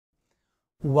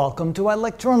Welcome to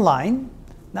ilectureonline.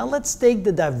 Now let's take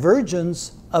the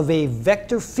divergence of a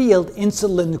vector field in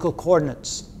cylindrical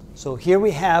coordinates. So here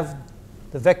we have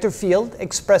the vector field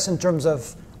expressed in terms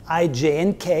of I, j,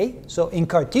 and k. So in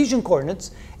Cartesian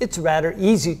coordinates, it's rather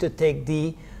easy to take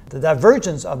the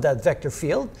divergence of that vector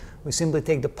field. We simply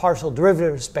take the partial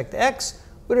derivative with respect to x,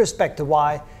 with respect to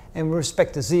y, and with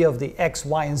respect to z of the x,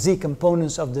 y, and z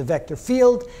components of the vector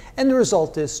field, and the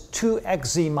result is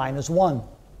 2xz minus 1.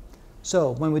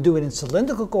 So when we do it in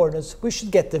cylindrical coordinates, we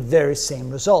should get the very same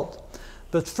result.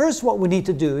 But first what we need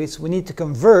to do is we need to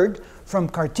convert from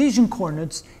Cartesian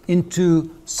coordinates into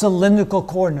cylindrical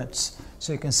coordinates.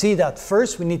 So you can see that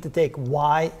first we need to take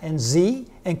y and z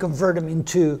and convert them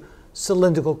into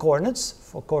cylindrical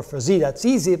coordinates. Of course for z that's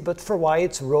easy, but for y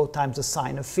it's rho times the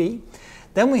sine of phi.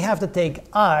 Then we have to take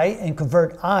I and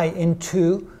convert I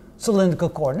into cylindrical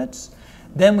coordinates.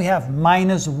 Then we have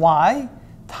minus y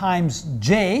times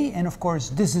j, and of course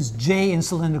this is j in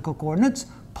cylindrical coordinates,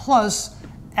 plus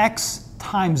x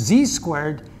times z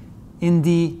squared in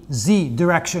the z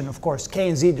direction. Of course k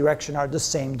and z direction are the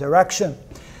same direction.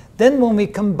 Then when we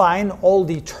combine all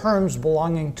the terms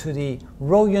belonging to the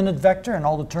rho unit vector and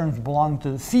all the terms belonging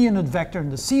to the phi unit vector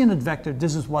and the c unit vector,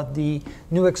 this is what the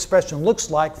new expression looks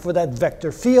like for that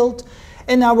vector field.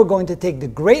 And now we're going to take the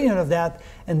gradient of that,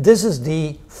 and this is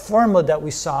the formula that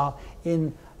we saw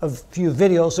in a few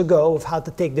videos ago of how to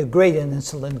take the gradient in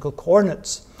cylindrical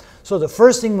coordinates. So the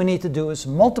first thing we need to do is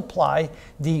multiply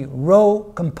the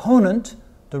rho component,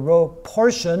 the rho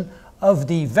portion of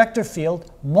the vector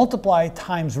field, multiply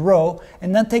times rho,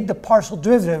 and then take the partial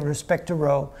derivative with respect to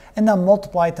rho, and then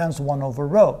multiply times 1 over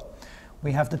rho.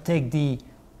 We have to take the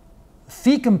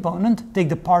phi component, take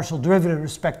the partial derivative with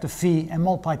respect to phi, and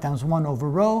multiply times 1 over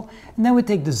rho, and then we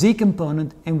take the z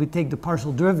component and we take the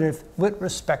partial derivative with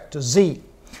respect to z.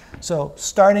 So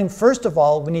starting first of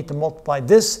all, we need to multiply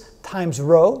this times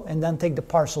rho and then take the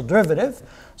partial derivative.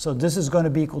 So this is going to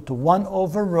be equal to 1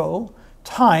 over rho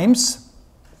times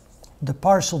the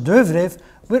partial derivative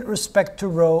with respect to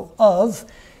rho of,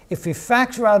 if we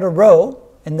factor out a rho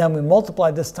and then we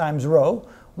multiply this times rho,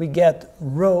 we get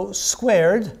rho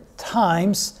squared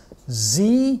times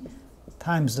z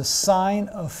times the sine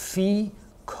of phi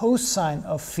cosine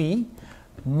of phi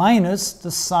minus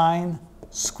the sine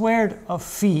squared of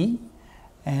phi,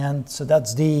 and so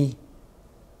that's the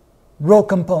rho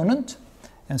component,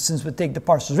 and since we take the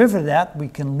partial derivative of that, we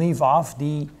can leave off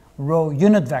the rho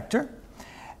unit vector.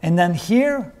 And then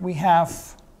here we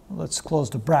have, let's close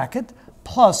the bracket,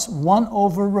 plus 1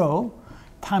 over rho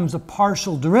times the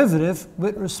partial derivative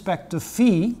with respect to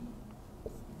phi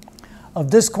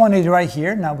of this quantity right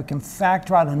here. Now we can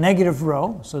factor out a negative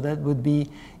rho, so that would be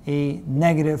a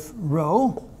negative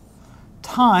rho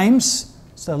times,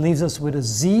 so that leaves us with a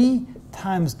z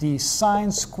times the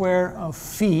sine square of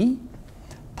phi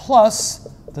plus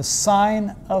the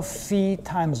sine of phi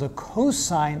times the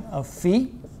cosine of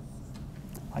phi,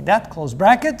 like that, close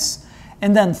brackets.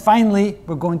 And then finally,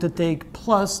 we're going to take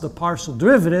plus the partial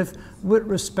derivative with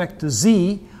respect to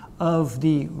z of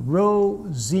the rho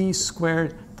z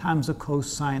squared times the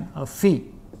cosine of phi.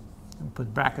 And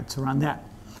put brackets around that.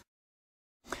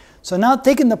 So now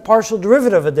taking the partial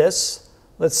derivative of this,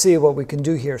 let's see what we can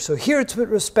do here. So here it's with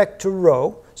respect to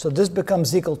rho. So this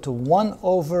becomes equal to 1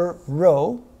 over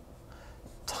rho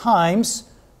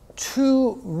times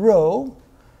 2 rho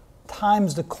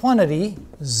times the quantity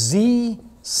z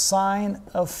sine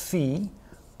of phi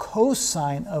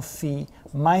cosine of phi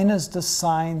minus the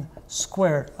sine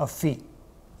squared of phi.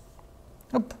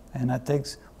 And that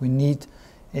takes, we need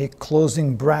a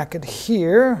closing bracket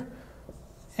here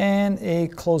and a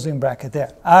closing bracket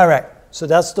there. All right. So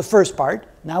that's the first part.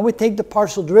 Now we take the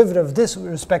partial derivative of this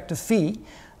with respect to phi,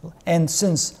 and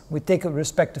since we take it with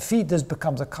respect to phi, this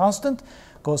becomes a constant,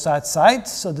 goes outside,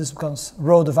 so this becomes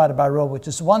rho divided by rho, which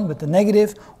is 1 with the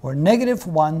negative, or negative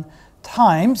 1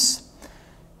 times,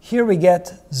 here we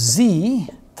get z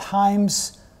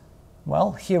times,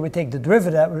 well, here we take the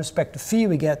derivative with respect to phi,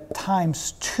 we get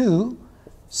times 2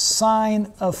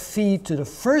 sine of phi to the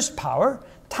first power,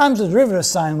 times the derivative of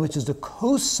sine, which is the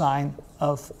cosine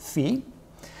of phi,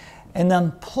 and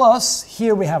then plus,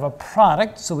 here we have a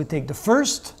product, so we take the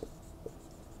first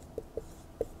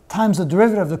times the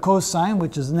derivative of the cosine,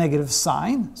 which is negative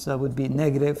sine, so that would be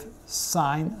negative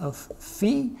sine of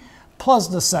phi, plus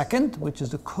the second, which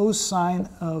is the cosine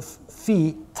of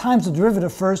phi, times the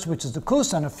derivative first, which is the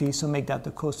cosine of phi, so make that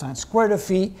the cosine squared of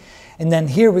phi, and then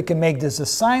here we can make this a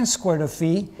sine squared of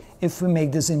phi if we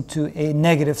make this into a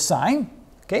negative sign,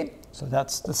 okay? So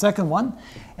that's the second one.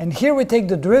 And here we take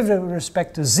the derivative with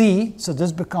respect to z, so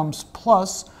this becomes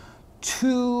plus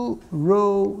 2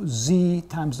 rho z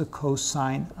times the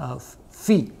cosine of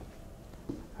phi.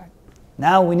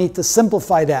 Now we need to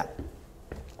simplify that.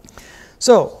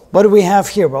 So what do we have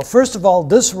here? Well, first of all,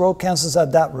 this row cancels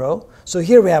out that row. So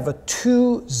here we have a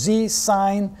 2z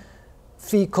sine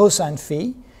phi cosine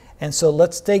phi. And so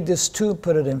let's take this 2,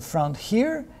 put it in front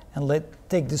here, and let's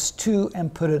take this 2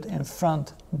 and put it in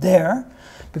front there.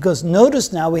 Because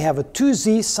notice now we have a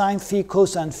 2z sine phi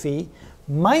cosine phi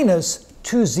minus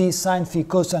 2z sine phi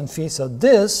cosine phi. So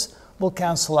this will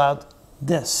cancel out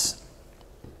this.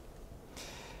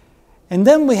 And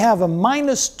then we have a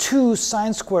minus 2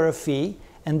 sine square of phi,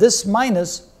 and this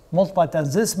minus multiplied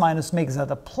times this minus makes that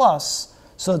a plus.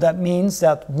 So that means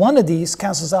that one of these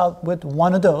cancels out with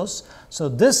one of those. So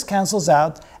this cancels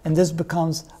out, and this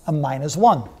becomes a minus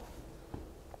 1.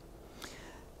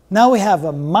 Now we have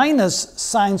a minus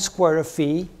sine square of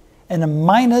phi and a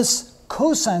minus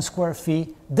cosine square of phi.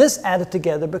 This added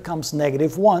together becomes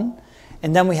negative 1.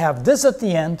 And then we have this at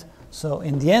the end. So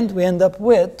in the end, we end up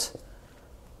with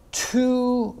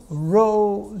 2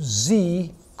 rho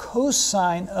z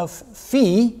cosine of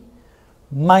phi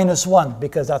minus 1,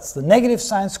 because that's the negative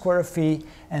sine square of phi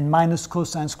and minus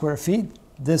cosine square of phi.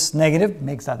 This negative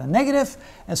makes that a negative,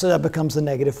 and so that becomes a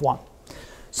negative 1.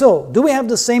 So do we have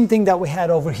the same thing that we had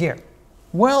over here?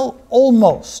 Well,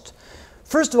 almost.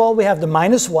 First of all, we have the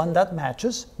minus 1, that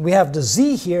matches. We have the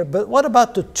z here, but what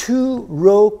about the 2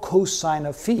 rho cosine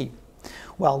of phi?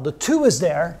 Well, the 2 is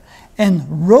there,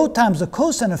 and rho times the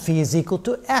cosine of phi is equal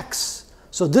to x.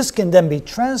 So this can then be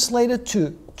translated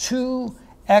to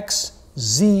 2xz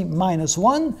minus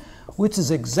 1, which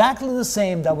is exactly the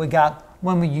same that we got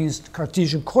when we used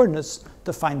Cartesian coordinates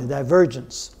to find the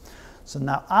divergence. So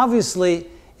now obviously,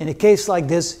 in a case like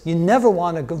this, you never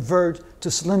want to convert to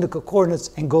cylindrical coordinates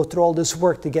and go through all this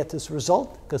work to get this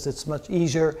result, because it's much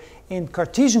easier in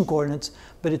Cartesian coordinates,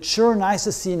 but it's sure nice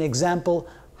to see an example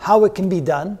how it can be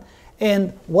done,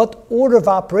 and what order of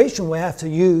operation we have to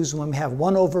use when we have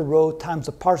 1 over rho times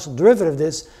the partial derivative of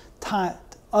this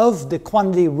of the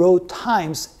quantity rho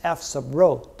times f sub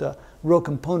rho, the rho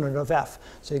component of f.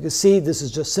 So you can see this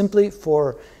is just simply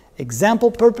for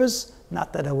example purpose.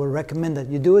 Not that I would recommend that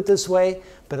you do it this way,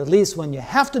 but at least when you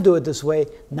have to do it this way,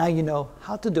 now you know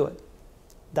how to do it.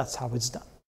 That's how it's done.